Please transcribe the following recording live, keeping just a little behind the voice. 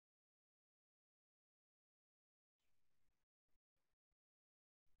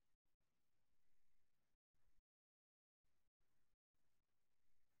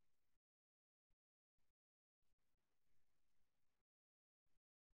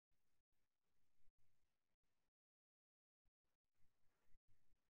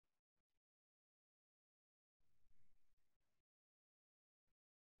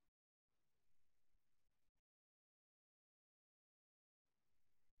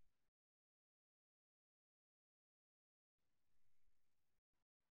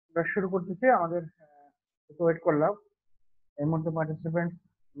আমরা শুরু করতেছি আমাদের ওয়েট করলাম এর মধ্যে পার্টিসিপেন্ট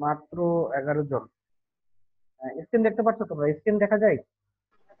মাত্র 11 জন। স্ক্রিন দেখতে পাচ্ছ তোমরা? স্ক্রিন দেখা যায়?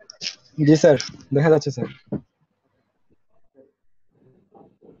 জি স্যার, দেখা যাচ্ছে স্যার।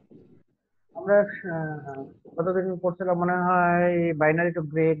 আমরা গতদিন পড়ছিলাম মনে হয় binary two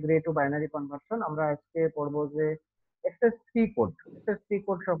grey, grey two binary conversion. আমরা আজকে পড়বো যে এক্সএস3 কোড। এক্সএস3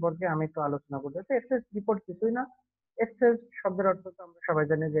 কোড সম্পর্কে আমি একটু আলোচনা করতে চাই। এক্সএস3 কোড কিছুই না। এক্সএস শব্দের অর্থ তো আমরা সবাই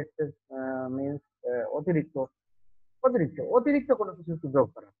জানি যে এক্সএস মিন্স অতিরিক্ত, অতিরিক্ত অতিরিক্ত কোনো কিছু যোগ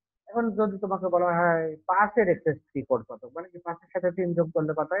করা। এখন যদি তোমাকে বলা হয় 5-এর এক্সএস3 কোড কত, মানে কি 5-এর সাথে 3 যোগ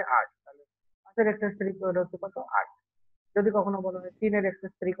করলে কত হয়? 8। তাহলে 5-এর এক্সএস3 কোড হচ্ছে কত? 8। যদি কখনো বলা হয় 3-এর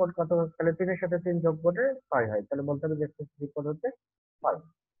এক্সএস3 কোড কত, তাহলে 3-এর সাথে 3 যোগ করে 6 হয়। তাহলে বলতে হবে যে এক্সএস3 কোড হচ্ছে 6।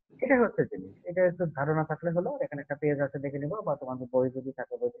 এটা হচ্ছে জিনিস, এটা একটু ধারণা থাকলে হলো। এখানে একটা পেজ আছে, দেখে নিবো, বা তোমাদের বই যদি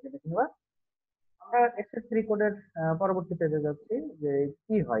থাকে বই থেকে দেখে নিবা। আমরা এক্সএস3 কোডের পরবর্তী পেজে যাচ্ছি যে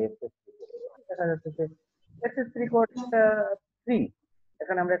কি হয় এক্সএস3 কোডে। দেখা যাচ্ছে যে এক্সএস3 কোড 3।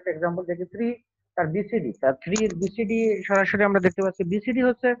 এখানে আমরা একটা এক্সাম্পল দেখি 3 তার বিসিডি, তার 3 এর বিসিডি সরাসরি আমরা দেখতে পাচ্ছি। বিসিডি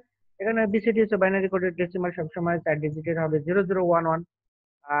হচ্ছে, এখানে বিসিডি হচ্ছে বাইনারি কোডের ডেসিমাল, সবসময় 4 ডিজিটের হবে 0011।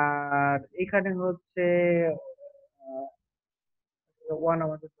 আর এখানে হচ্ছে 1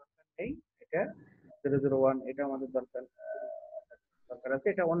 আমাদের দরকার নেই, এটা 001 এটা আমাদের দরকার দরকার আছে।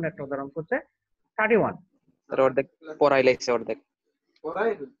 এটা অন্য একটা উদাহরণ হচ্ছে 31। স্যার অর্ধেক পড়াই লাগছে অর্ধেক।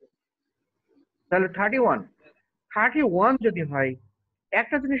 তাহলে 31 যদি হয়,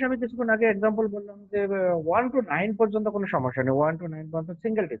 একটা জিনিস আমি কিছুক্ষণ আগে এক্সাম্পল বললাম যে 1 to 9 পর্যন্ত কোনো সমস্যা নেই। 1 to 9 পর্যন্ত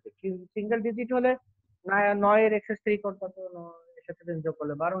সিঙ্গেল ডিজিট। সিঙ্গেল ডিজিট হলে 9 এর এক্সএস3 কোড কত? 9 এর সাথে 3 যোগ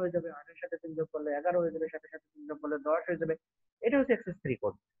করলে 12 হয়ে যাবে, 8 এর সাথে 3 যোগ করলে 11 হয়ে যাবে, 7 এর সাথে 3 যোগ করলে 10 হয়ে যাবে। এটা হচ্ছে এক্সএস3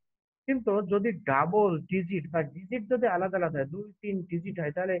 কোড। কিন্তু যদি ডাবল ডিজিট বা ডিজিট যদি আলাদা আলাদা হয়, 2-3 ডিজিট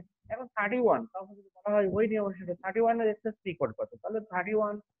হয়, তাহলে এখন 31, তখন যদি বলা হয় ওই নিয়ম অনুসারে 31 এর এক্সএস3 কোড কত, তাহলে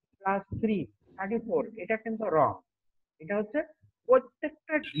 31 প্লাস 3 34। এটা কিন্তু রং। এটা হচ্ছে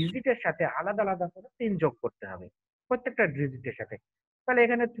প্রত্যেকটা ডিজিটের সাথে আলাদা আলাদা করে 3 যোগ করতে হবে, প্রত্যেকটা ডিজিটের সাথে। তাহলে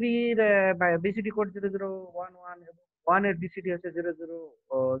এখানে 3 এর বিসিডি কোড 0011 এবং 1 এর বিসিডি হচ্ছে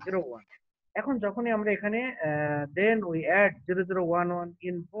 0001। এখন যখনই আমরা এখানে then we add 0011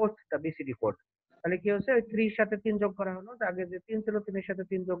 in both the BCD code, তাহলে কি হচ্ছে ওই 3 এর সাথে 3 যোগ করা হলো। আগে যে 3 ছিল 3 এর সাথে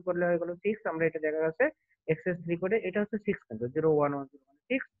 3 যোগ করলে হয়ে গেল 6। আমরা এটা দেখা যাচ্ছে এক্সএস3 কোডে এটা হচ্ছে 6, কিন্তু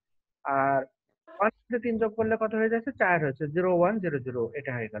 0110 আর 5 সাথে 3 যোগ করলে কত হয়ে যাচ্ছে? 4 হয়েছে, 0100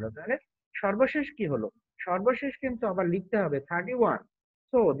 এটা হয়ে গেল। তাহলে সর্বশেষ কি হলো? সর্বশেষ কিন্তু আবার লিখতে হবে 31।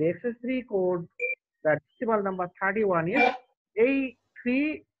 So the accessory code, the decimal number 31 is এই 3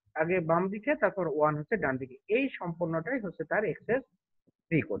 আগে বাম দিকে, তারপর 1 হচ্ছে ডান দিকে। এই সম্পূর্ণটাই হচ্ছে তার এক্সেস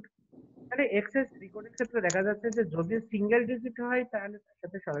 3 কোড। তাহলে এক্সেস 3 কোডের ক্ষেত্রে দেখা যাচ্ছে যে যদি সিঙ্গেল ডিজিট হয় তাহলে তার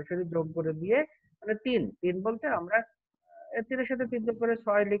সাথে সরাসরি যোগ করে দিয়ে, মানে 3 বলতে আমরা 3 এর সাথে 3 যোগ করে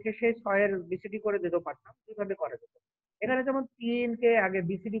 6 লিখে সেই 6 এর বিসিডি করে দিতে পারতাম, দুইভাবে করা যেত। এখানে যেমন 3 কে আগে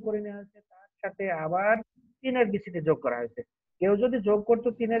বিসিডি করে নেওয়া হয়েছে, তার সাথে আবার 3 এর বিসিডি যোগ করা হয়েছে। কেউ যদি যোগ করতো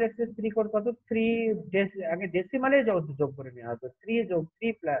 3 এর এক্সেস 3 কোড কত, 3 আগে ডেসিমালে যোগ করে নেওয়া হতো, 3 যোগ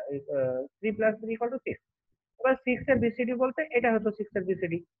 3 প্লাস 3 প্লাস 3 ইকুয়াল টু 6। এবার 6 এর বিসিডি বলতে এটা হতো 6 এর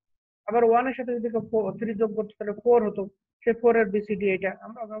বিসিডি। আবার 1 এর সাথে যদি 3 যোগ করতো তাহলে 4 হতো, সে 4 এর বিসিডি এটা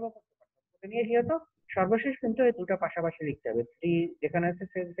আমরা ব্যবহার করতে পারতাম। এটা নিয়ে কি হতো? সর্বশেষ কিন্তু এই দুটো পাশাপাশি লিখতে হবে, 3 যেখানে আছে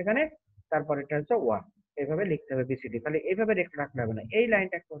সেখানে, তারপর এটা হচ্ছে 1, এইভাবে লিখতে হবে বিসিডি। তাহলে এইভাবে রাখলে হবে না, এই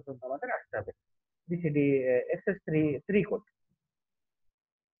লাইনটা পর্যন্ত আমাদের আসতে হবে বিসিডি এক্সএস 3 কোড।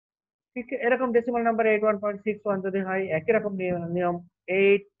 ঠিক এরকম ডেসিমাল নাম্বার 81.61 যদি হয়, একই রকম নিয়ম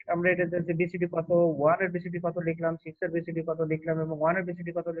 8 আমরা এটা যে বিসিডি কত, 1 এর বিসিডি কত লিখলাম, 6 এর বিসিডি কত লিখলাম এবং 1 এর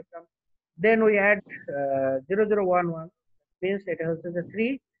বিসিডি কত লিখলাম। দেন উই অ্যাড 0011 মিন্স এটা হচ্ছে যে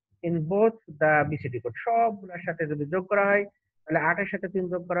 3 in both the BCD code. সবগুলোর সাথে যদি যোগ করা হয়, তাহলে 8 এর সাথে 3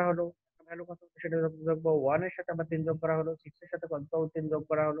 যোগ করা হলো, ভ্যালু কত সেটা যোগ করব। 1 এর সাথে আবার 3 যোগ করা হলো, 6 এর সাথে কত 3 যোগ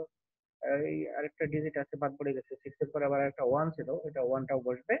করা হলো। এই আরেকটা ডিজিট আছে বাদ পড়ে গেছে, 6 এর পরে আবার একটা 1 ছিল, এটা 1টাও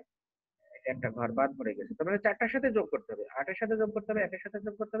বসবে, একটা ঘর বাদ পড়ে গেছে। তার মানে 4টার সাথে যোগ করতে হবে, 8 এর সাথে যোগ করতে হবে, 1 এর সাথে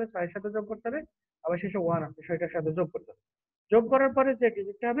যোগ করতে হবে, 6 এর সাথে যোগ করতে হবে, আবার শেষে 1 আছে সেটার সাথে যোগ করতে হবে। যোগ করার পরে যে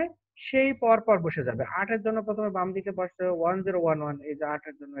ডিজিটটা হবে সেই পর পর বসে যাবে। 8 এর জন্য প্রথমে বাম দিকে বসছে 1011, এই যে 8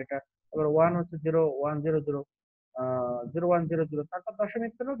 এর জন্য এটা। আবার 1 হচ্ছে 0100, 0100, তারপর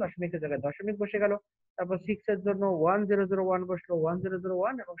দশমিক ছিল, দশমিকের জায়গায় দশমিক বসে গেল। তারপর 6 এর জন্য 1001 বসলো,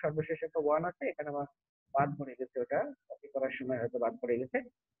 1001, এবং সর্বশেষ একটা 1 আছে, এখানে আবার বাদ পড়ে গেছে, ওটা কপি করার সময় হয়তো বাদ পড়ে গেছে,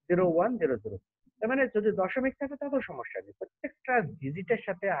 0100। তার মানে যদি দশমিক থাকে তাতেও সমস্যা নেই, প্রত্যেকটা ডিজিটের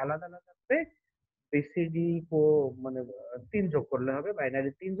সাথে আলাদা আলাদা করে বিসিডি মানে 3 যোগ করলে হবে, বাইনারি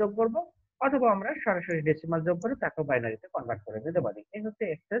 3 যোগ করব, অথবা আমরা সরাসরি ডেসিমাল যোগ করে তাকে বাইনারিতে কনভার্ট করে দিতে পারি। এই হচ্ছে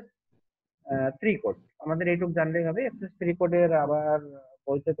এক্সেস 3 কোড। আমাদের এইটুকু জানলেই হবে। এক্সেস 3 কোডের আবার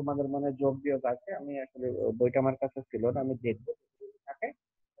বইতে তোমাদের মনে হয় যোগ বিয়োগ আছে, আমি আসলে বইটা আমার কাছে ছিল না, আমি দেখবো থাকে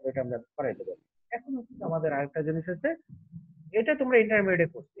এটা আমরা করাই দেবো। এখন হচ্ছে আমাদের আরেকটা জিনিস হচ্ছে, এটা তোমরা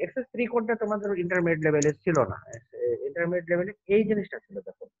ইন্টারমিডিয়েট করছো, এক্সেস 3 কোডটা তোমাদের ইন্টারমিডিয়েট লেভেলে ছিল না। ইন্টারমিডিয়েট লেভেলে এই জিনিসটা ছিল,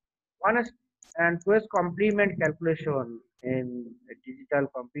 দেখো one is and two is complement calculation in a digital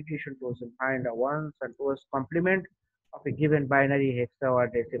computation tools and find a ones and two is complement of a given binary hexa or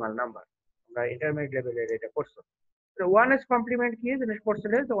decimal number। আমরা ইন্টারমিডিয়েট লেভেলের এটা করছো। তো ওয়ান এস কমপ্লিমেন্ট কি জিনিস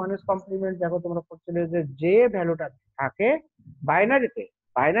করছিলে, তো one S complement দেখো তোমরা করছিলে যে ভ্যালুটা থাকে বাইনারিতে,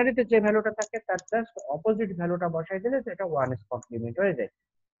 বাইনারিতে যে ভ্যালুটা থাকে তার জাস্ট অপোজিট ভ্যালুটা বসাই দিলে সেটা ওয়ান এস কমপ্লিমেন্ট হয়ে যায়।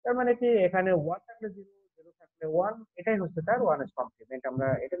 তার মানে কি এখানে ওয়ান থাকলে জিরো, জিরো থাকলে ওয়ান, এটাই হচ্ছে তার ওয়ান এস কমপ্লিমেন্ট। আমরা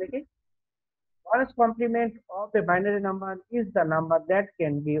এটা দেখি, one's complement of a binary number is the number that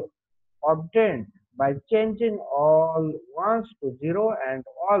can be obtained by changing all ones to zero and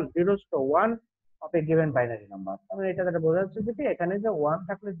all zeros to one of a given binary number। আমি এটা যেটা বোঝা যাচ্ছে যে কি, এখানে যে ওয়ান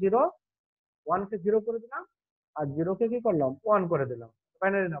থাকলে জিরো, ওয়ান কে জিরো করে দিলাম আর জিরো কে কি করলাম ওয়ান করে দিলাম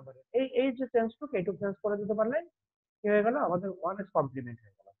বাইনারি নাম্বারে। এই এই যে চেঞ্জটুকু এইটুকু চেঞ্জ করে দিতে পারলে কি হয়ে গেল, আমাদের ওয়ান এস কমপ্লিমেন্ট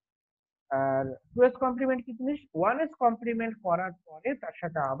হয়ে গেল। আর টু এস কমপ্লিমেন্ট কি জিনিস, ওয়ান এস কমপ্লিমেন্ট করার পরে তার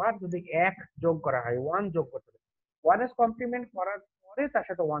সাথে আবার যদি এক যোগ করা হয়, ওয়ান যোগ করতে হবে, ওয়ান এস কমপ্লিমেন্ট করার পরে তার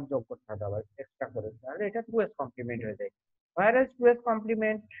সাথে ওয়ান যোগ করতে হবে আবার এক্সট্রা করে, তাহলে এটা টু এস কমপ্লিমেন্ট হয়ে যায়। whereas টু এস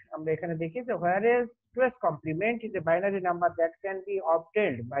কমপ্লিমেন্ট আমরা এখানে দেখি যে whereas two S complement is a binary number that can be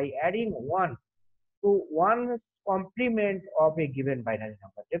obtained by adding one to one complement of a given binary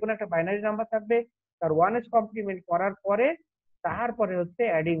number। যে কোনো একটা বাইনারি নাম্বার থাকবে, তার ওয়ান এস কমপ্লিমেন্ট করার পরে তারপরে হচ্ছে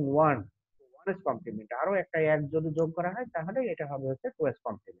adding one, one S complement আরো একটা এক যদি যোগ করা হয় তাহলে এটা হবে হচ্ছে টু এস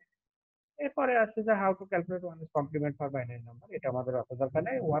কমপ্লিমেন্ট। এরপরে আসছে যে how to calculate one S complement for binary number, এটা আমাদের অত দরকার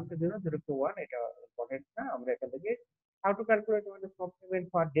নেই, one two zero, zero two one এটা ইম্পর্টেন্ট না। আমরা এখান থেকে how to calculate one S complement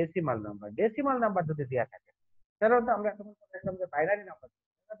for decimal number, decimal number যদি দেওয়া থাকে, সাধারণত আমরা এখন দেখলাম যে বাইনারি নাম্বার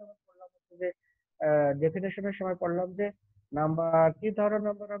পড়লাম হচ্ছে যে ডেফিনেশনের সময় পড়লাম যে নাম্বার কি ধরনের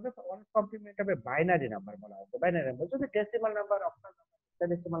নাম্বার হবে, ওয়ান কমপ্লিমেন্ট হবে বাইনারি নাম্বার বলা হচ্ছে। বাইনারি নাম্বার যদি decimal number, octal number,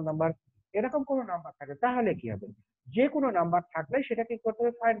 hexadecimal number এরকম কোনো নাম্বার থাকে তাহলে কি হবে, যে কোনো নাম্বার থাকলে সেটা কি করতে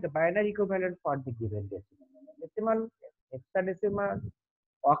হবে, find the binary equivalent for the given decimal number. Decimal, hexadecimal,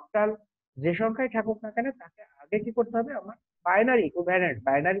 octal যে সংখ্যায় থাকুক না কেন তাকে আগে কি করতে হবে, আমার বাইনারি ইকুইভ্যালেন্ট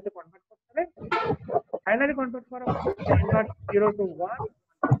বাইনারিতে কনভার্ট করতে হবে। বাইনারি কনভার্ট করা কনভার্ট জিরো টু ওয়ান।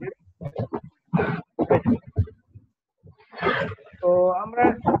 তো আমরা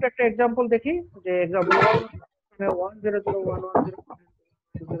ছোট্ট একটা এক্সাম্পল দেখি, যে example one zero zero one one zero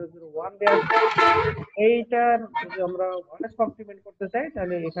zero zero one দেওয়া আছে। এইটার যদি আমরা ওয়ান এস কমপ্লিমেন্ট করতে চাই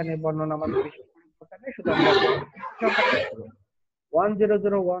তাহলে এখানে বর্ণনা আমাদের বেশি করতে নেই, শুধু আমরা one zero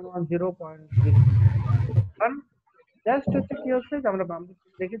zero one one zero point one just হচ্ছে কি হচ্ছে যে আমরা বাম দিকে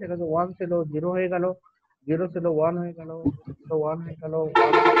দেখি, দেখা যাচ্ছে ওয়ান ছিল জিরো হয়ে গেল, জিরো ছিল ওয়ান হয়ে গেল, ওয়ান হয়ে গেল,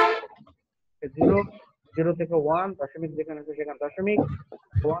 জিরো, জিরো থেকে ওয়ান দশমিক যেখানে আছে সেখানে দশমিক,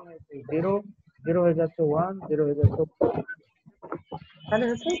 ওয়ান হয়েছে জিরো, জিরো হয়ে যাচ্ছে ওয়ান, জিরো হয়ে যাচ্ছে, তাহলে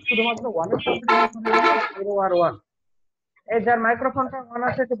হচ্ছে শুধুমাত্র ওয়ান এর কমপ্লিমেন্ট জিরো আর ওয়ান। এই যার মাইক্রোফোনটা অন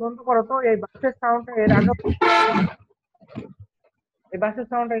আছে একটু বন্ধ করো তো, এই বাসের সাউন্ডটা এর আগে, এই বাসের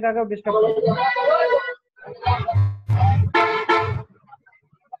সাউন্ডটা এর আগেও ডিস্টার্ব করে।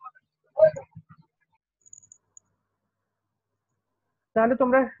 তাহলে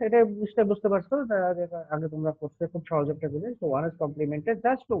তোমরা এটা বুঝতে পারছো, আগে তোমরা করতে খুব সহজ একটা জিনিস। তো ওয়ান এস কমপ্লিমেন্টে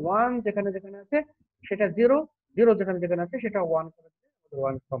জাস্ট ওয়ান যেখানে যেখানে আছে সেটা জিরো, জিরো যেখানে যেখানে আছে সেটা ওয়ান করে দিলে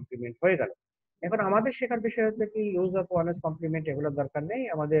ওয়ান কমপ্লিমেন্ট হয়ে গেল। এখন আমাদের শেখার বিষয় হচ্ছে কি use of one S complement, এগুলোর দরকার নেই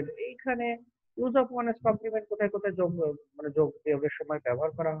আমাদের। এইখানে use of one S complement কোথায় কোথায় যোগ, মানে যোগ বিয়োগের সময়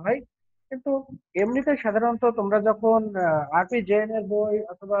ব্যবহার করা হয়। কিন্তু এমনিতে সাধারণত তোমরা যখন আরপি জেন এর বই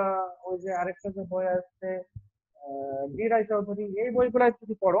অথবা ওই যে আরেকটা যে বই আসছে ডি রায় চৌধুরী, এই বইগুলো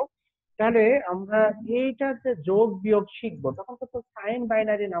যদি পড়ো তাহলে আমরা এইটার যে যোগ বিয়োগ শিখবো, তখন তো সাইন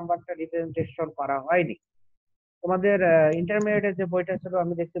বাইনারি নাম্বারটা রিপ্রেজেন্টেশন করা হয়নি। তোমাদের ইন্টারমিডিয়েটের যে বইটা ছিল,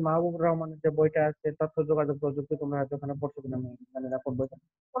 আমি দেখছি মাহবুবুর রহমানের যে বইটা আছে তথ্য যোগাযোগ প্রযুক্তি, তোমরা হয়তো ওখানে পড়ছো কিনা আমি জানি না কোন বইটা,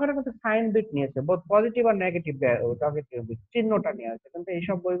 ওখানে কিন্তু সাইন বিট নিয়েছে, বোধ পজিটিভ আর নেগেটিভ চিহ্নটা নিয়ে আছে, কিন্তু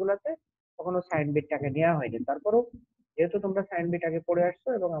এইসব বইগুলোতে কখনো সাইন বিটটাকে নেওয়া হয়নি। তারপরেও যেহেতু তোমরা সাইন বিট আগে পড়ে আসছো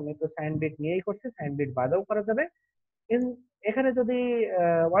এবং আমি তো সাইন বিট নিয়েই করছি, সাইন বিট বাদেও করা যাবে। এখানে যদি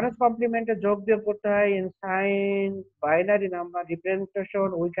ওয়ান এস কমপ্লিমেন্টে যোগ বিয়োগ করতে হয় in sign binary number representation,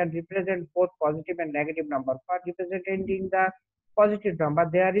 we can represent both positive and negative number. For representing the positive number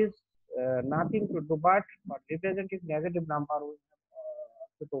there is nothing to do but for representing negative number we have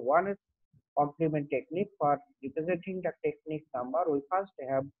to one is complement technique. For representing the technique number we first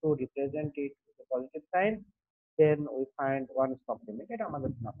have to represent it with a positive sign, then we find one is complement। এটা আমাদের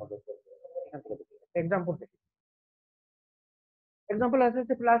না পড়ে এখান থেকে example দেখি। Example আছে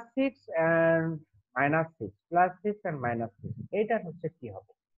যে +6 and -6, +6 and -6, এইটা হচ্ছে কি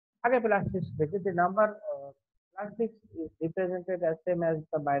হবে? আগে +6 দেখি যে number +6 is represented as same as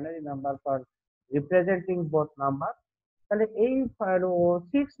the binary number for representing both number। তাহলে এই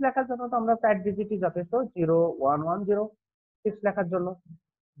 6 লেখার জন্য তো আমরা 4 ডিজিটই যথেষ্ট, 0 1 1 0। 6 লেখার জন্য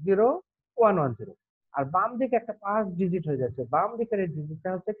 0 1 1 0। আর বাম দিকে একটা 5 ডিজিট হয়ে যাচ্ছে, বাম দিকের এই ডিজিটটা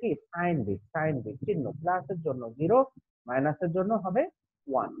হচ্ছে কি সাইন বিট চিহ্ন। প্লাসের জন্য 0, মাইনাসের জন্য হবে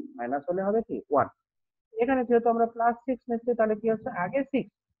 1, মাইনাস হলে হবে কি 1। এখানে যেহেতু আমরা +6 নিচ্ছি তাহলে কি হচ্ছে আগে 6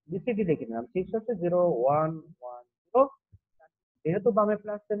 বিসিডি দেখে নিলাম, 6 হচ্ছে 0 1 1 0। যেহেতু বামে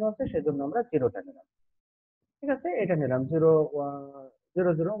প্লাস চিহ্ন আছে সেজন্য আমরা 0টা নিলাম। ঠিক আছে, এটা নিলাম 0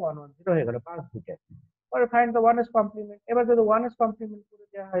 0 0 1 1 0 হয়ে গেল 5 বিটে। পরে find the one S complement. এবার যদি ওয়ান এস কমপ্লিমেন্ট করে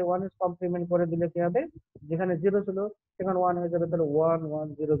দেওয়া হয়, ওয়ান এস কমপ্লিমেন্ট করে দিলে কি হবে? যেখানে 0 ছিল সেখানে 1 হয়ে যাবে, তাহলে 1 1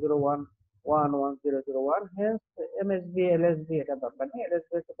 0 0 1 1 1 0 0 1। হেন্স এমএসবি এলএসবি এটা দরকার নেই,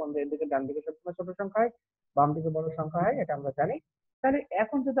 এলএসবি হচ্ছে কোন দিকে, ডান দিকে সবসময় ছোট সংখ্যা হয়, বাম দিকে বড় সংখ্যা হয়, এটা আমরা জানি। তাহলে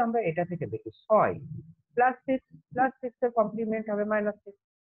এখন যদি আমরা এটা থেকে দেখি 6 +6 এর কমপ্লিমেন্ট হবে -6,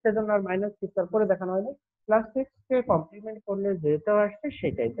 সেজন্য আর -6 আর করে দেখানো হয়নি। +6 কে কমপ্লিমেন্ট করলে যেটা আসছে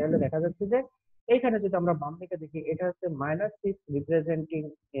সেটাই। তাহলে দেখা যাচ্ছে যে এইখানে যদি আমরা বাম দিকে দেখি, এটা হচ্ছে -6 রিপ্রেজেন্টিং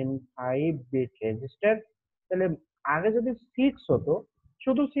ইন 5 বিট রেজিস্টার। তাহলে আগে যদি 6 হতো,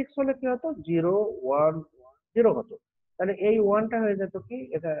 শুধু 6 হলে কি হতো? 0 1 1 0 হতো। তাহলে এই 1টা হয়ে যেত কি,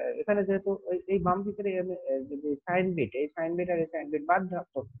 এটা এখানে যেহেতু এই বাম দিকের যদি সাইন বিট, এই সাইন বিট আর এই সাইন বিট বাদ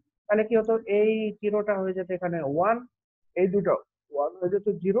থাকতো, তাহলে কি হতো? এই 0টা হয়ে যেত এখানে 1, এই দুটো 1 হয়ে যেত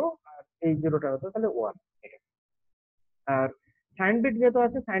 0, আর এই 0টা হতো তাহলে 1। আর সাইন বিট যেহেতু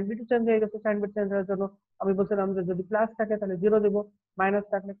আছে, সাইন বিট চেঞ্জ হয়ে গেছে। সাইন বিট চেঞ্জ হওয়ার জন্য আমি বলছিলাম যে যদি প্লাস থাকে তাহলে 0 দেব, মাইনাস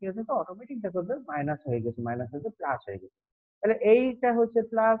থাকলে কি হচ্ছে? তো অটোমেটিক দেখো যে মাইনাস হয়ে গেছে, মাইনাস হয়ে প্লাস হয়ে গেছে। তাহলে এইটা হচ্ছে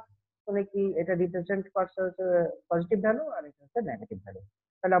প্লাস, মানে কি এটা রিপ্রেজেন্ট করছে হচ্ছে পজিটিভ ভ্যালু, আর এটা হচ্ছে নেগেটিভ ভ্যালু।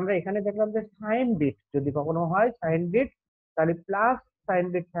 তাহলে আমরা এখানে দেখলাম যে সাইন বিট যদি কখনো হয় সাইন বিট, তাহলে প্লাস সাইন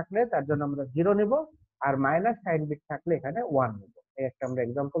বিট থাকলে তার জন্য আমরা 0 নেব, আর মাইনাস সাইন বিট থাকলে এখানে 1 নেব। এই একটা আমরা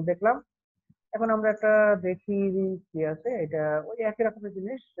এক্সাম্পল দেখলাম। এখন আমরা একটা দেখি কি আছে, এটা ওই একই রকমের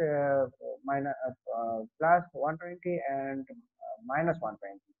জিনিস, মাইনাস +120 এন্ড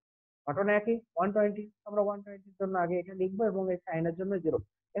 -120, ঘটনা একই। 120 আমরা 120 এর জন্য আগে এটা লিখবো এবং এই সাইনের জন্য 0।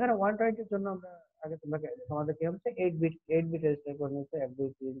 এখানে 120 এর জন্য আমরা আগে তোমাদের কি হচ্ছে 8 বিট রেজিস্টার করে নিয়েছে, 1 2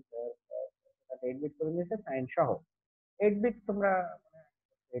 3 4 5 8 বিট করে নিয়েছে সাইন সহ। 8 বিট তোমরা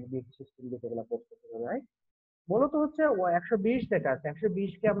 8 বিট 16 বিট এগুলো পোস্ট করতে পারবে, right? মূলত হচ্ছে ও 120 যেটা আছে,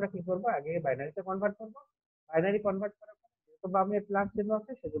 120 কে আমরা কি করব? আগে বাইনারিতে কনভার্ট করব। বাইনারি কনভার্ট করার পর যেহেতু বামে প্লাস চিহ্ন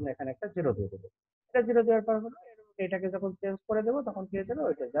আছে সেজন্য এখানে একটা 0 দিয়ে দেবো। এটা 0 দেওয়ার পর হলো এটাকে যখন চেঞ্জ করে দেবো তখন কি হয়ে যাবে?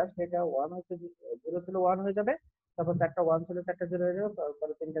 ওইটা জাস্ট এটা 1 হচ্ছে 0 ছিল 1 হয়ে যাবে, তারপর 4টা 1 ছিল 4টা 0 হয়ে যাবে,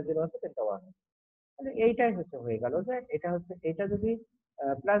 তারপরে 3টা 0 আছে 3টা 1। তাহলে এইটাই হচ্ছে হয়ে গেল যে এটা হচ্ছে, এটা যদি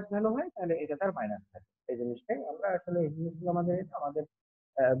প্লাস ভ্যালু হয় তাহলে এটা তার মাইনাস থাকে। এই জিনিসটাই আমরা আসলে, এই জিনিসগুলো আমাদের আমাদের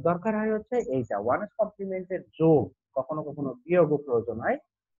দরকার হয় হচ্ছে এইটা ওয়ানস কমপ্লিমেন্টের যোগ, কখনো কখনো বিয়োগও প্রয়োজন হয়।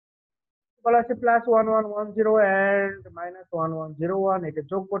 বলা আছে +1110 এন্ড -1101, এটা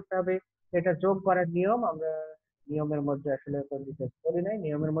যোগ করতে হবে। এটা যোগ করার নিয়ম আমরা নিয়মের মধ্যে আসলে ডিসকাস করি নাই।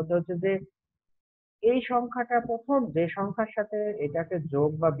 নিয়মের মধ্যে হচ্ছে যে এই সংখ্যাটা প্রথম যে সংখ্যার সাথে এটাকে যোগ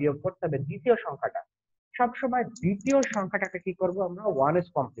বা বিয়োগ করতে হবে, দ্বিতীয় সংখ্যাটা সবসময়, দ্বিতীয় সংখ্যাটাকে কি করব আমরা? ওয়ানস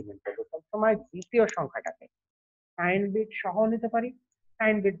কমপ্লিমেন্ট করবো সবসময় দ্বিতীয় সংখ্যাটাকে। সাইন বিট সহ নিতে পারি,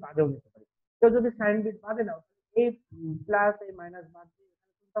 সাইন বিট বাদেও নিতে পারি। কেউ যদি সাইন বিট বাদে নাও, এই প্লাস এই মাইনাস বাদ দিয়ে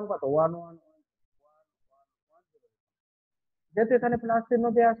এখানে শুনতাম কত 1 1 যেহেতু এখানে প্লাস চিহ্ন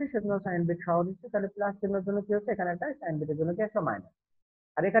দেওয়া আছে সেজন্য সাইন বিট সহ নিচ্ছে। তাহলে প্লাস চিহ্নের জন্য কি হচ্ছে? এখানে একটা, সাইন বিটের জন্য কি একটা মাইনাস।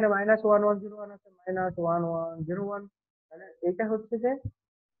 আর এখানে -1101 আছে, -1101। তাহলে এটা হচ্ছে যে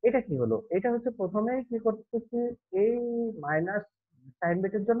এটা কি হলো? এটা হচ্ছে প্রথমে কি করতেছি, এই মাইনাস সাইন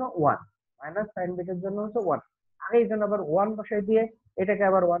বিটের জন্য 1, মাইনাস সাইন বিটের জন্য হচ্ছে 1। আগে এই জন্য আবার 1 বসাই দিয়ে এটাকে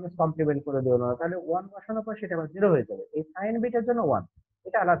আবার 1 এর কমপ্লিমেন্ট করে দিও না, তাহলে 1 বসানোর পর সেটা আবার 0 হয়ে যাবে। এই সাইন বিটের জন্য 1,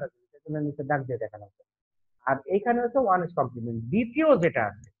 এটা আলাদা জিনিস, এর জন্য নিচে দাগ দিয়ে দেখানো হচ্ছে। আর এইখানে হচ্ছে 1 এর কমপ্লিমেন্ট। দ্বিতীয় যেটা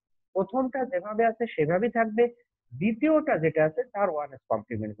আছে, প্রথমটা যেভাবে আছে সেভাবেই থাকবে, দ্বিতীয়টা যেটা আছে তার 1 এর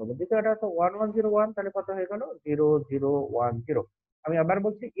কমপ্লিমেন্ট করবো। দ্বিতীয়টা হচ্ছে 1101, তাহলে কত হয়ে গেল? 0010। আমি আবার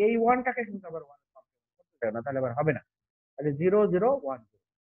বলছি এই 1টাকে কিন্তু আবার 1 এর কমপ্লিমেন্ট করতে চাই না, তাহলে আবার হবে না। তাহলে 0010।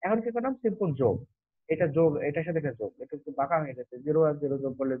 এখন কি করলাম? সিম্পল যোগ। এটা যোগ, এটার সাথে এটা যোগ, এটা একটু বাঁকা হয়ে গেছে। 0 আর 0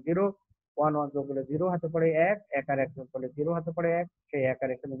 যোগ করলে 0, 1 1 যোগ করলে 0 হাতে পড়ে 1, 1 আর 1 যোগ করলে 0 হাতে পড়ে 1, সেই 1 আর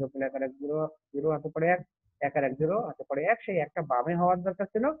 1 যোগ করলে 1 আর 1 0, 0 হাতে পড়ে 1, 1 আর 1 0 হাতে পড়ে 1। সেই একটা বামে হওয়ার দরকার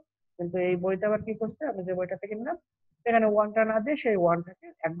ছিল, কিন্তু এই বইটা আবার কি করছে, আমি যে বইটা থেকে নিলাম সেখানে 1টা না দিয়ে সেই 1টাকে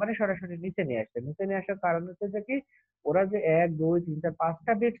একবারে সরাসরি নিচে নিয়ে আসছে। নিচে নিয়ে আসার কারণ হচ্ছে যে কি, ওরা যে 1 2 3 4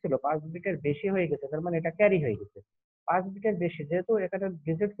 5টা বিট ছিল, 5 বিটের বেশি হয়ে গেছে, তার মানে এটা ক্যারি হয়ে গেছে। 5 বিটের বেশি, যেহেতু এখানে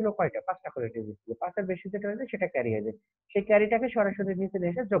ডিজিট ছিল কয়টা, 5টা করে ডিজিট ছিল, 5 এর বেশি যেটা হয়েছে সেটা ক্যারি হয়ে যায়, সেই ক্যারিটাকে সরাসরি নিচে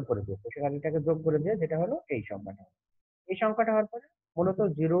নিয়ে এসে যোগ করে দিয়েছে, সেই ক্যারিটাকে যোগ করে দিয়ে যেটা হলো এই সংখ্যাটা। এই সংখ্যাটা হওয়ার পরে মূলত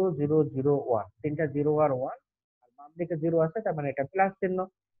 0 0 0 1, তিনটা 0 আর 1, আর বাম দিকে 0 আছে, তার মানে এটা প্লাস চিহ্ন।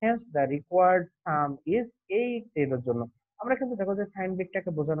 Hence the required some is 8 এর জন্য। আমরা কিন্তু দেখো যে সাইন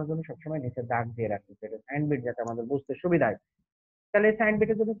বিটটাকে বোঝানোর জন্য সবসময় নিচে দাগ দিয়ে রাখি, এটা সাইন বিট যাতে আমাদের বুঝতে সুবিধা হয়। তাহলে সাইন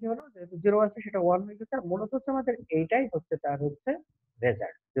বিটের জন্য কি হলো, যেহেতু 0 আছে সেটা 1 হয়ে গেছে, আর মূলত হচ্ছে আমাদের এইটাই হচ্ছে তার হচ্ছে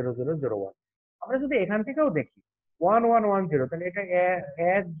রেজাল্ট 0 0 0 1। আমরা যদি এখান থেকেও দেখি 1 1 1 0, তাহলে এটা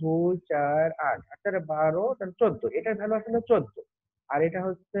 1 2 4 8 8 4 12, তাহলে 14, এটার ভ্যালু আসলে 14, আর এটা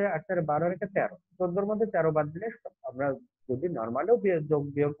হচ্ছে 8 4 12 আর এটা 13, 14 এর মধ্যে 13 বাদ দিলে আমরা যদি নর্মালেও যোগ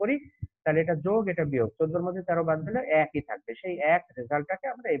বিয়োগ করি, তাহলে এটা যোগ এটা বিয়োগ, 14 এর মধ্যে 13 বাদ দিলে একই থাকবে, সেই এক রেজাল্টটাকে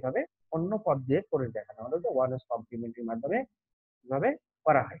আমরা এইভাবে অন্য পদ দিয়ে করে দেখানো হলো যে ওয়ান এস কমপ্লিমেন্টের মাধ্যমে কিভাবে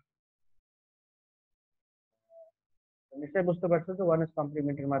করা হয়। নিশ্চয়ই বুঝতে পারছো যে ওয়ান এস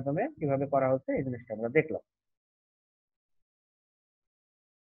কমপ্লিমেন্টের মাধ্যমে কিভাবে করা হচ্ছে, এই জিনিসটা আমরা দেখলাম।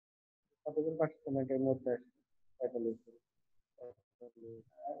 কতজন পার্টিসিপেন্টের মধ্যে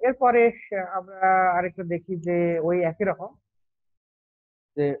এরপরে আমরা আরেকটা দেখি যে ওই একই রকম,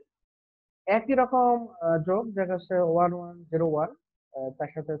 যে একই রকম যোগ যেটা হচ্ছে 1101,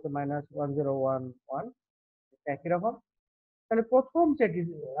 তার সাথে হচ্ছে -1011, একই রকম। তাহলে প্রথম যে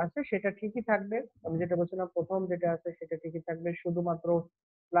আছে সেটা ঠিকই থাকবে, আমি যেটা বলছিলাম প্রথম যেটা আছে সেটা ঠিকই থাকবে, শুধুমাত্র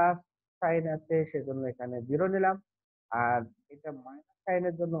প্লাস সাইন আছে সেজন্য এখানে 0 নিলাম, আর এটা মাইনাস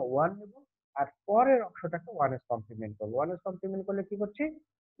সাইনের জন্য 1 নেব, আর পরের অংশটাকে 1 এস কমপ্লিমেন্ট করবো। 1 এস কমপ্লিমেন্ট করলে কি করছি,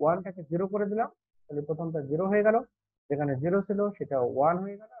 1টাকে 0 করে দিলাম, তাহলে প্রথমটা 0 হয়ে গেল, যেখানে 0 ছিল সেটা 1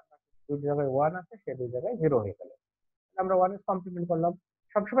 হয়ে গেল, আর বাকি দুই জায়গায় 1 আছে সে দুই জায়গায় 0 হয়ে গেল। আমরা 1 এস কমপ্লিমেন্ট করলাম।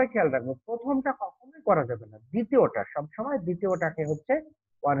 সবসময় খেয়াল রাখবো প্রথমটা কখনোই করা যাবে না, দ্বিতীয়টা সবসময়, দ্বিতীয়টাকে হচ্ছে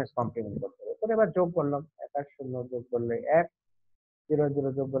 1 এস কমপ্লিমেন্ট করতে হবে। তো এবার যোগ করলাম, 1 আর 0 যোগ করলে 1, 0 0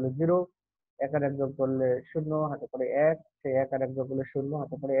 যোগ করলে 0, 1 আর 1 যোগ করলে 0 হাতে করে 1, সেই 1 আর 1 যোগ করলে 0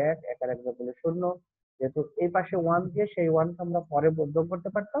 হাতে করে 1, 1 আর 1 যোগ করলে 0। যেহেতু এই পাশে 1 দিয়ে সেই 1 কে আমরা পরে যোগ করতে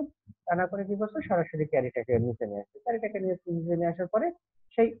পারতাম, তা না করে কি করছে সরাসরি ক্যারিটাকে নিচে নিয়ে আসছে, ক্যারিটাকে নিচে নিয়ে আসার পরে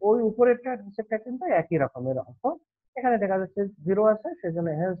সেই ওই উপরেরটা নিচেরটা কিন্তু একই রকমের অঙ্ক। এখানে দেখা যাচ্ছে 0 আছে, সেজন্য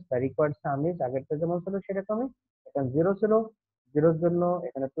hence the required some is, আগেরটা যেমন ছিল সেরকমই, এখানে 0 ছিল, 0 জন্য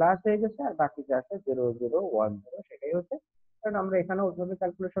এখানে প্লাস হয়ে গেছে, আর বাকি যা আছে 0 0 1 0 সেটাই হচ্ছে। কারণ আমরা এখানে ওইভাবে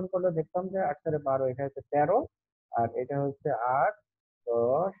ক্যালকুলেশন করলে দেখতাম যে 8 4 12, এটা হচ্ছে 13, আর এটা হচ্ছে 8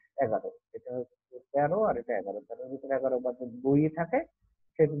 10 11, এটা হচ্ছে 13 আর এটা 11, 13 এর ভিতরে 11 বাদে 2 থাকে,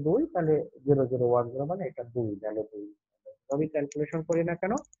 সেটা 2, তাহলে 0 0 1 0 মানে এটা 2, তাহলে 2 তবে ক্যালকুলেশন করি না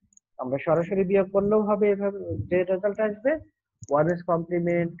কেন, আমরা সরাসরি বিয়োগ করলেও হবে, এভাবে যে রেজাল্ট আসবে 1 এস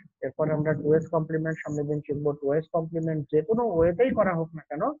কমপ্লিমেন্ট, এরপর আমরা 2 এস কমপ্লিমেন্ট, সামনের দিন শিখবো 2 এস কমপ্লিমেন্ট, যে কোনো ওয়েতেই করা হোক না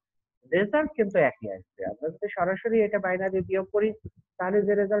কেন রেজাল্ট কিন্তু একই আসবে। আমরা যদি সরাসরি এটা বাইনারি বিয়োগ করি, তাহলে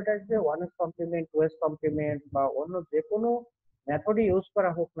যে রেজাল্ট আসবে 1 এস কমপ্লিমেন্ট, 2 এস কমপ্লিমেন্ট বা অন্য যে কোনো মেথডই ইউজ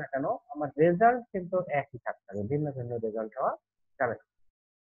করা হোক না কেন, আমার রেজাল্ট কিন্তু একই থাকতে হবে, ভিন্ন ভিন্ন রেজাল্ট হওয়া যাবে না।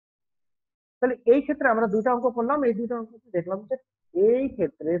 তাহলে এই ক্ষেত্রে আমরা দুইটা অঙ্ক করলাম, এই দুইটা অঙ্ক দেখলাম যে এই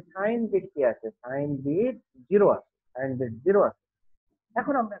ক্ষেত্রে সাইন বিট কি আছে, সাইন বিট 0 আছে, সাইন বিট 0 আছে।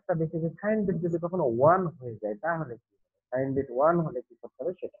 এখন আমরা একটা দেখি যে সাইন বিট যদি কখনো 1 হয়ে যায় তাহলে কি হবে, সাইন বিট 1 হলে কি করতে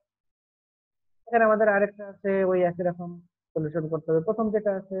হবে সেটা। এখানে আমাদের আরেকটা আছে, ওই একই রকম সলিউশন করতে হবে। প্রথম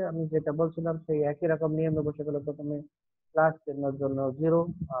যেটা আছে আমি যেটা বলছিলাম সেই একই রকম নিয়মে বসে গেল, প্রথমে প্লাস চিহ্নের জন্য 0,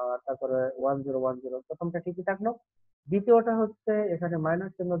 তারপরে 1 0 1 0, প্রথমটা ঠিকই থাকলো। দ্বিতীয়টা হচ্ছে এখানে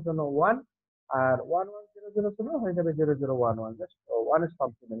মাইনাস চিহ্নের জন্য 1, আর 1 1 0 0 ছিল, হয়ে যাবে 0 0 1 1, জাস্ট 1 এস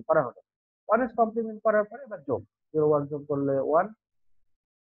কমপ্লিমেন্ট করা হলো। 1 এস কমপ্লিমেন্ট করার পরে এবার যোগ, 0 1 যোগ করলে 1,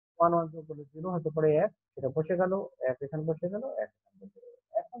 1 1 যোগ করলে 0 হতে পারে 1, সেটা বসে গেল, 1 এখানে বসে গেল, 1 এখানে বসে গেল।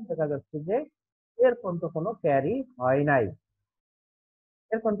 এখন দেখা যাচ্ছে যে এর পর্যন্ত কোনো ক্যারি হয় নাই,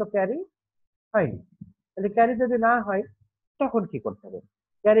 এর পর্যন্ত ক্যারি হয়নি। তাহলে ক্যারি যদি না হয় তখন কি করতে হবে,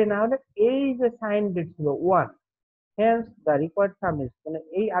 ক্যারি না হলে এই যে সাইন বিট ছিল 1, hence the required some is, মানে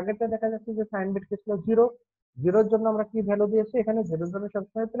এই আগেরটা দেখা যাচ্ছে যে সাইন বিট ছিল 0, 0 এর জন্য আমরা কি ভ্যালু দিয়েছি, এখানে 0 এর জন্য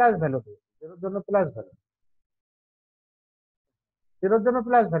সবসময় প্লাস ভ্যালু দিয়েছি, 0 এর জন্য প্লাস ভ্যালু, 0 এর জন্য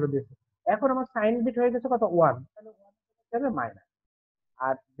প্লাস ভ্যালু দিয়েছি। এখন আমার সাইন বিট হয়ে গেছে কত 1, তাহলে 1 যাবে মাইনাস,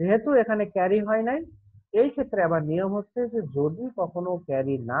 আর যেহেতু এখানে ক্যারি হয় নাই, এই ক্ষেত্রে আবার নিয়ম হচ্ছে যে যদি কখনো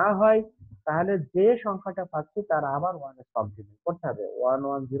ক্যারি না হয় তাহলে যে সংখ্যাটা পাচ্ছি তার আবার 1 এর কমপ্লিমেন্ট করতে হবে। 1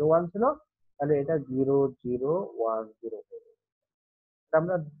 1 0 1 ছিল, তাহলে এটা 0 0 1 0 হয়ে যাবে।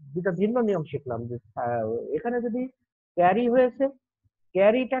 আমরা দুটা ভিন্ন নিয়ম শিখলাম যে এখানে যদি ক্যারি হয়েছে,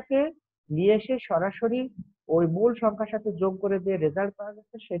 ক্যারিটাকে নিয়ে এসে সরাসরি ওই মূল সংখ্যার সাথে যোগ করে যে রেজাল্ট পাওয়া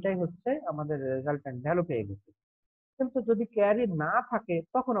যাচ্ছে সেটাই হচ্ছে আমাদের রেজাল্টেন্ট ভ্যালু পেয়ে গেছে। কিন্তু যদি ক্যারি না থাকে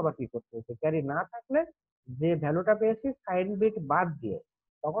তখন আবার কি করতে হচ্ছে, ক্যারি না থাকলে যে ভ্যালুটা পেয়েছি সাইন বিট বাদ দিয়ে,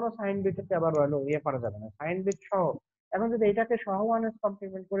 তখনও সাইন বিটকে আবার হলো ইয়ে করা যাবে না, সাইন বিট সহ। এখন যদি এটাকে সহ ওয়ান এস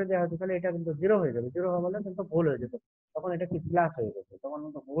কমপ্লিমেন্ট করে দেওয়া হতো তাহলে এটা কিন্তু জিরো হয়ে যাবে, জিরো হয়ে গেলে কিন্তু ভুল হয়ে যেত, তখন এটা কি প্লাস হয়ে যেত, তখন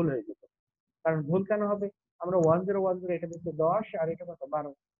কিন্তু ভুল হয়ে যেত। কারণ ভুল কেন হবে, আমরা 1010 এটা দিচ্ছি 10 আর এটা কত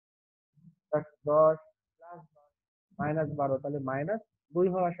 12, 10 প্লাস -12, তাহলে -2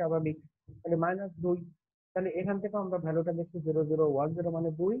 হওয়া স্বাভাবিক, তাহলে -2। তাহলে এখান থেকে আমরা ভ্যালুটা দেখছি 0010 মানে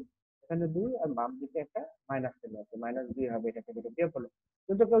 2, এখানে 2 আর বাম দিকে একটা মাইনাস চলে আসছে, -2 হবে, এটা থেকে এটা বিয়োগ করলো।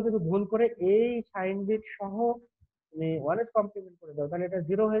 কিন্তু কেউ যদি ভুল করে এই সাইন বিট সহ তুমি ওয়ানের কমপ্লিমেন্ট করে দাও তাহলে এটা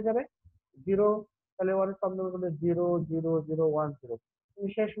জিরো হয়ে যাবে, জিরো। তাহলে ওয়ানের কমপ্লিমেন্ট করলে 00010, তুমি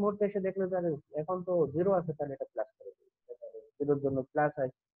শেষ মুহূর্তে এসে দেখলে যে আরে এখন তো জিরো আছে, তাহলে এটা প্লাস করে দিই, জিরোর জন্য প্লাস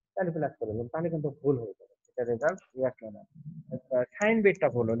হয়, তাহলে প্লাস করে দিলাম, তাহলে কিন্তু ভুল হয়ে যাবে, এটা রেজাল্ট আসলো না। সাইন বিটটা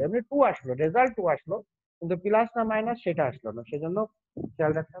ভুল হলো, এমনি 2 আসলো, রেজাল্ট 2 আসলো, কিন্তু প্লাস না মাইনাস সেটা আসলো না। সেজন্য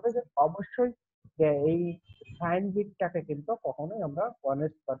খেয়াল রাখতে হবে যে অবশ্যই যে এই সাইন বিটটাকে কিন্তু কখনোই আমরা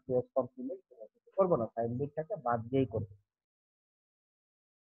ওয়ানের বা টু এর কমপ্লিমেন্ট করবো না, সাইন বিটটাকে বাদ দিয়েই করবো।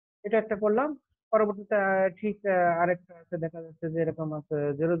 এটা একটা করলাম। পরবর্তীতে ঠিক আরেকটা আছে, দেখা যাচ্ছে যে এরকম আছে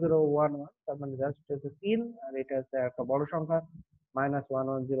 0011, তার মানে জাস্ট হচ্ছে 3, আর এটা হচ্ছে একটা বড় সংখ্যা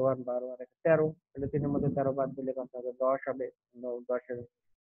 -1101 12 আর একটা 13, তাহলে 3 এর মধ্যে 13 বাদ দিলে কত হবে, 10 হবে। 10 এর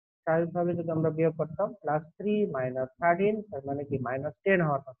স্বাভাবিকভাবে যদি আমরা বিয়োগ করতাম +3 - 13, তার মানে কি -10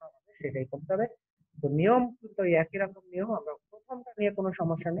 হওয়ার কথা, আমাদের সেটাই করতে হবে। তো নিয়ম কিন্তু ওই একই রকম নিয়ম, আমরা প্রথমটা নিয়ে কোনো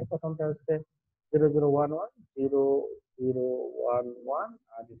সমস্যা নেই, প্রথমটা হচ্ছে 0011 0011,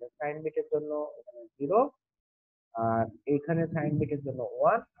 আর এটা সাইন বিটের জন্য এখানে 0, আর এইখানে সাইন বিটের জন্য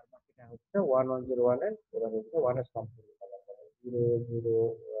 1, আর বাকিটা হচ্ছে 1101 এর, এবার হচ্ছে 1 এর কমপ্লিমেন্ট করা যাবে,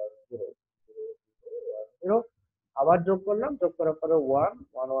 0010 আবার যোগ করলাম, যোগ করার পরে 1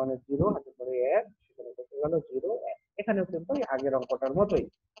 11 এর 0 হাতে করে 1, সেখানে বসে গেল 0 1, এখানেও কিন্তু ওই আগের অঙ্কটার মতোই,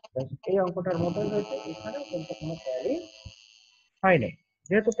 এই অঙ্কটার মতোই হয়েছে, এখানেও কিন্তু কোনো ক্যারি হয় নাই।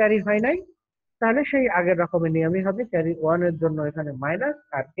 যেহেতু ক্যারি হয় নাই, তাহলে সেই আগের রকমের নিয়মই হবে, ক্যারি ওয়ান এর জন্য এখানে মাইনাস,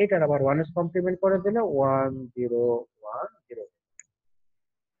 আর এটার আবার ওয়ান এর কমপ্লিমেন্ট করে দিলে 1010।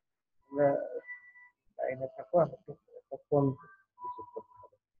 আমরা লাইনে থাকবো, আমি একটু একটা ফোন রিসিভ করতে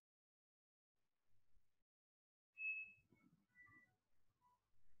হবে।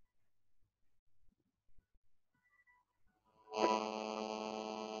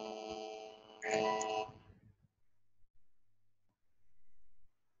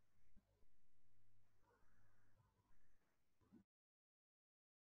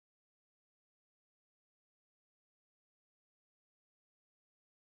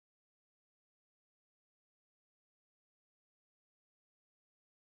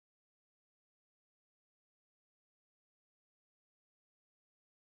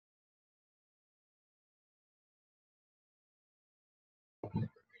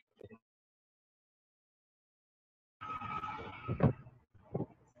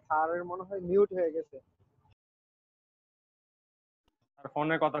 স্যারের মনে হয় মিউট হয়ে গেছে। আর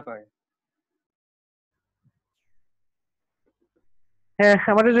ফোনে কথা কয়। হ্যাঁ,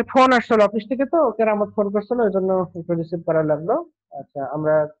 আমাদের যে ফোন আসছিল অফিস থেকে, তো কেরামত ফোন করছিল, ওই জন্য একটু রিসিভ করা লাগলো। আচ্ছা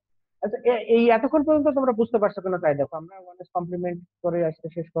আমরা, আচ্ছা এই এতক্ষণ পর্যন্ত তোমরা বুঝতে পারছো কিনা তাই দেখো, আমরা ওয়ান এস কমপ্লিমেন্ট করে আজকে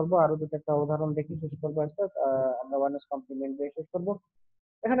শেষ করবো, আরো দুটো একটা উদাহরণ দেখি শেষ করবো আজকে। আমরা ওয়ান এস কমপ্লিমেন্ট দিয়ে শেষ করবো।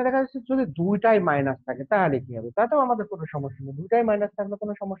 এখানে দেখা যাচ্ছে যদি দুইটাই মাইনাস থাকে তাহলে কি হবে, তাতেও আমাদের কোনো সমস্যা নেই, দুইটাই মাইনাস থাকলে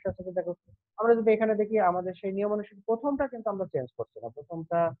কোনো সমস্যা আছে কি দেখো। আমরা যদি এখানে দেখি আমাদের সেই নিয়ম অনুসারে প্রথমটা কিন্তু আমরা চেঞ্জ করছি না,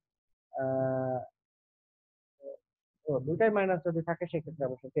 প্রথমটা আহ দুইটাই মাইনাস যদি থাকে সেক্ষেত্রে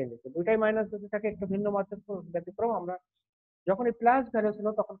অবশ্যই চেঞ্জ হচ্ছে, দুইটাই মাইনাস যদি থাকে একটু ভিন্ন মাত্রার ব্যতিক্রম, আমরা যখনই প্লাস ভ্যালু ছিল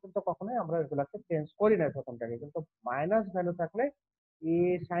তখন কিন্তু কখনোই আমরা এগুলাকে চেঞ্জ করি না প্রথমটাকে, কিন্তু মাইনাস ভ্যালু থাকলে এই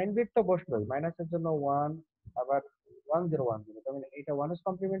সাইন বিট তো বসলোই, মাইনাসের জন্য 1, আবার 1010, তার মানে এটা 1 এর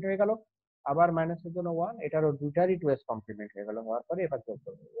কমপ্লিমেন্ট হয়ে গেল, আবার মাইনাসের জন্য 1, এটারও দুইটারই 2 এর কমপ্লিমেন্ট হয়ে গেল, হওয়ার পরে এবার যোগ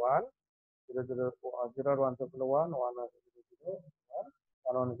করবো 1 0 0 0 আর 1 যোগ করলে 1 1 আর 0 0 1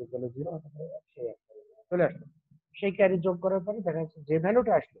 1 1 যোগ করলে 0, সেই চলে আসলো। সেই ক্যারি যোগ করার পরে দেখা যাচ্ছে যে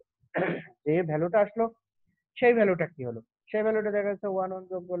ভ্যালুটা আসলো, যে ভ্যালুটা আসলো সেই ভ্যালুটা কি হলো, সেই ভ্যালুটা দেখা যাচ্ছে 1 1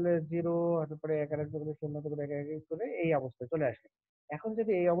 যোগ করলে 0, তারপরে 1 1 যোগ করলে 0, তারপরে 1 1 করে এই অবস্থায় চলে আসলো। এখন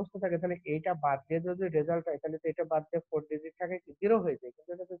যদি এই অবস্থা থাকে তাহলে এইটা বাদ দিয়ে যদি রেজাল্ট হয় তাহলে তো এটা বাদ দিয়ে 4 ডিজিট থাকে কি 0 হয়ে যায়, কিন্তু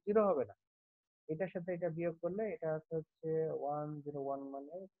এটা তো 0 হবে না, এটার সাথে এটা বিয়োগ করলে এটা হচ্ছে 101,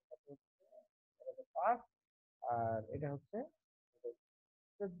 মানে 5, আর এটা হচ্ছে,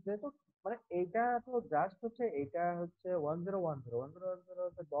 তো যেহেতু মানে এইটা তো জাস্ট হচ্ছে, এটা হচ্ছে 1010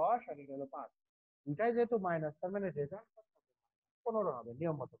 হচ্ছে 10, আর এটা হলো 5, দুটাই যেহেতু মাইনাস, তার মানে রেজাল্ট 15 হবে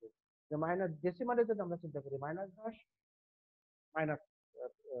নিয়ম মতো করে। যে মাইনাস ডেসিমালে যদি আমরা চিন্তা করি -10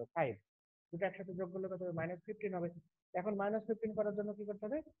 -5, দুটো একসাথে যোগ করলে কত হবে, -15 হবে। এখন -15 করার জন্য কি করতে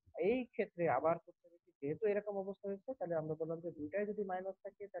হবে, এই ক্ষেত্রে আবার করতে হবে কি যেহেতু এরকম অবস্থা হয়েছে, তাহলে আমরা বললাম যে দুইটাই যদি মাইনাস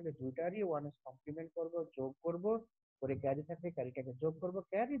থাকে তাহলে দুইটারই ওয়ান কমপ্লিমেন্ট করব, যোগ করব, করে ক্যারি থাকলে ক্যারিটাকে যোগ করব,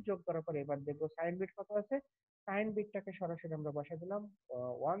 ক্যারি যোগ করার পর এবার দেখবো সাইন বিট কত আছে। সাইন বিটটাকে সরাসরি আমরা বসাই দিলাম,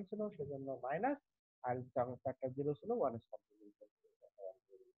 ওয়ান ছিল সেজন্য মাইনাস, আর চারটা জিরো ছিল ওয়ান কমপ্লিমেন্ট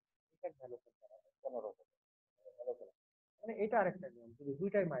এটার ভ্যালু পনেরো মানে এটা আরেকটা নিয়ম, যদি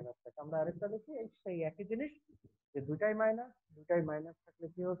দুইটাই মাইনাস থাকে আমরা আরেকটা দেখি সেই একই জিনিস, যে দুইটাই মাইনাস থাকলে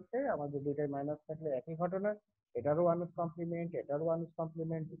কি হচ্ছে, আমাদের দুইটাই মাইনাস থাকলে একই ঘটনা, এটারও ওয়ান কমপ্লিমেন্ট এটারও ওয়ান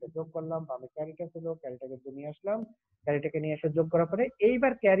কমপ্লিমেন্ট, দুটো যোগ করলাম, আমি ক্যারিটা ছিল ক্যারিটাকে নিয়ে আসলাম, ক্যারিটাকে নিয়ে এসে যোগ করার পরে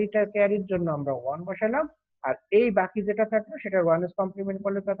এইবার ক্যারির জন্য আমরা ওয়ান বসালাম, আর এই বাকি যেটা থাকলো সেটা ওয়ান কমপ্লিমেন্ট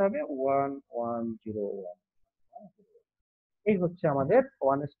করলে কত হবে, 1101। এই হচ্ছে আমাদের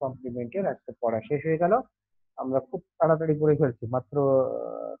ওয়ান কমপ্লিমেন্টের আজকে পড়া শেষ হয়ে গেল। আমরা খুব তাড়াতাড়ি করে ফেলছি, মাত্র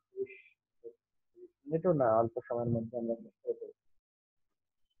 30 মিনিটও না, অল্প সময়ের মধ্যে আমরা শেষ করে ফেলছি।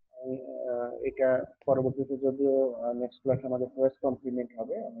 এটা পরবর্তীতে যদিও নেক্সট ক্লাসে আমাদের ফার্স্ট কমপ্লিমেন্ট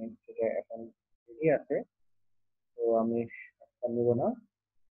হবে, আমি সেটা এখন রেডি আছে, তো আমি নিব না,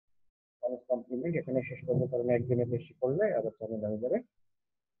 ফার্স্ট কমপ্লিমেন্ট এখানে শেষ করবো, কারণ একদিনে বেশি করলে আবার চ্যানেল হয়ে যাবে।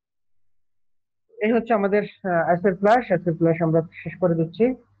 এই হচ্ছে আমাদের অ্যাসিড ফ্ল্যাশ আমরা শেষ করে দিচ্ছি।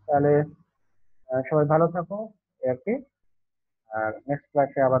 তাহলে সবাই ভালো থাকো আর কি, আর নেক্সট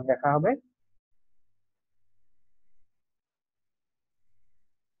ক্লাসে আবার দেখা হবে।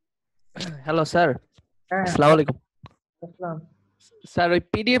 হ্যালো স্যার, হ্যাঁ, আসসালামু আলাইকুম। আসসালাম। স্যার ওই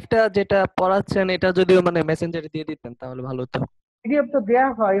পিডিএফটা যেটা পড়াচ্ছেন এটা যদিও মানে মেসেঞ্জারে দিয়ে দিতেন তাহলে ভালো হতো। পিডিএফ তো দেয়া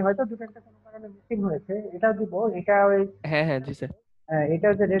হয়, হয়তো দুটো একটা কোনো কারণে মিসিং হয়েছে, এটা দিব, এটা ওই হ্যাঁ হ্যাঁ জি স্যার। এটা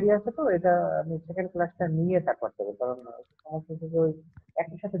যে রেডি আছে, তো এটা আমি সেকেন্ড ক্লাসটা নিয়ে তারপর দেবো, কারণ সমস্যা হচ্ছে যে ওই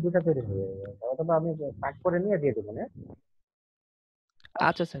একই সাথে দুটো তৈরি হয়ে যাবে, অথবা আমি পাঠ করে নিয়ে দিয়ে দেবো না।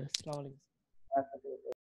 আচ্ছা স্যার, আসসালামু আলাইকুম।